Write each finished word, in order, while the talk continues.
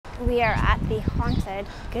We are at the haunted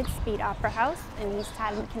Goodspeed Opera House in East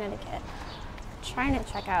Haddam, Connecticut. Trying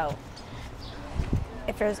to check out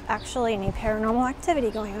if there's actually any paranormal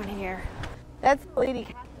activity going on here. That's Lady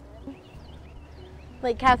Catherine.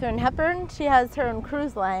 Like Katharine Hepburn, she has her own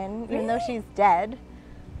cruise line, even though she's dead.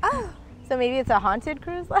 Oh. So maybe it's a haunted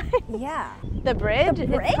cruise line? Yeah. The bridge?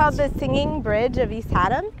 It's called the Singing Bridge of East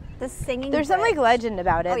Haddam. The Singing There's Bridge. some like legend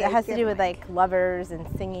about it that has to do with like like lovers and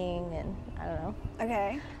singing and I don't know.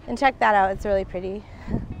 Okay. And check that out, it's really pretty.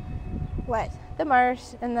 What? The marsh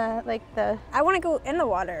and the I want to go in the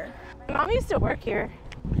water. My mom used to work here.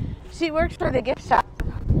 She worked for the gift shop.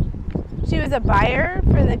 She was a buyer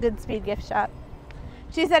for the Goodspeed gift shop.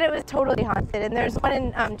 She said it was totally haunted, and there's one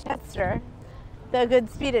in Chester, the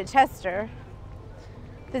Goodspeed at Chester,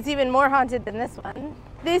 that's even more haunted than this one.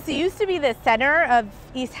 This used to be the center of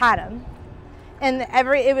East Haddam, and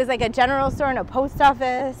it was like a general store and a post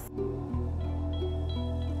office.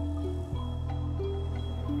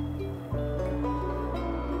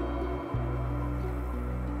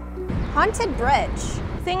 Haunted bridge.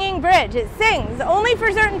 Singing bridge. It sings only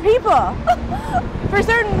for certain people, for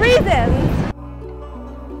certain reasons.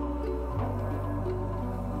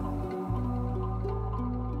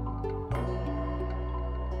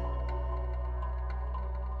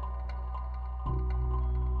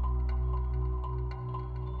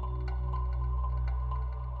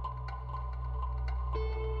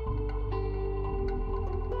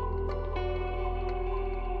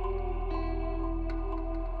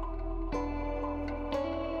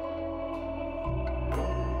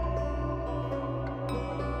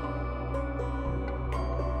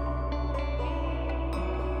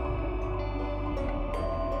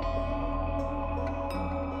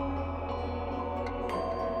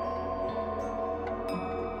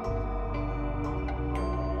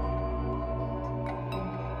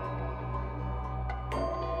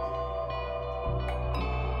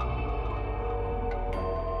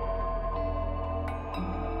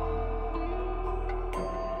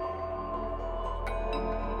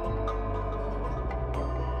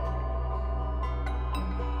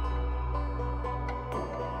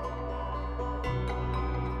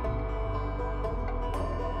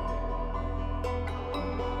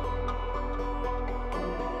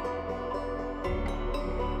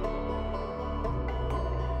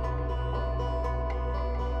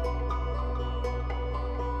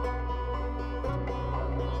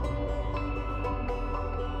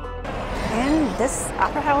 And this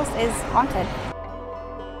opera house is haunted.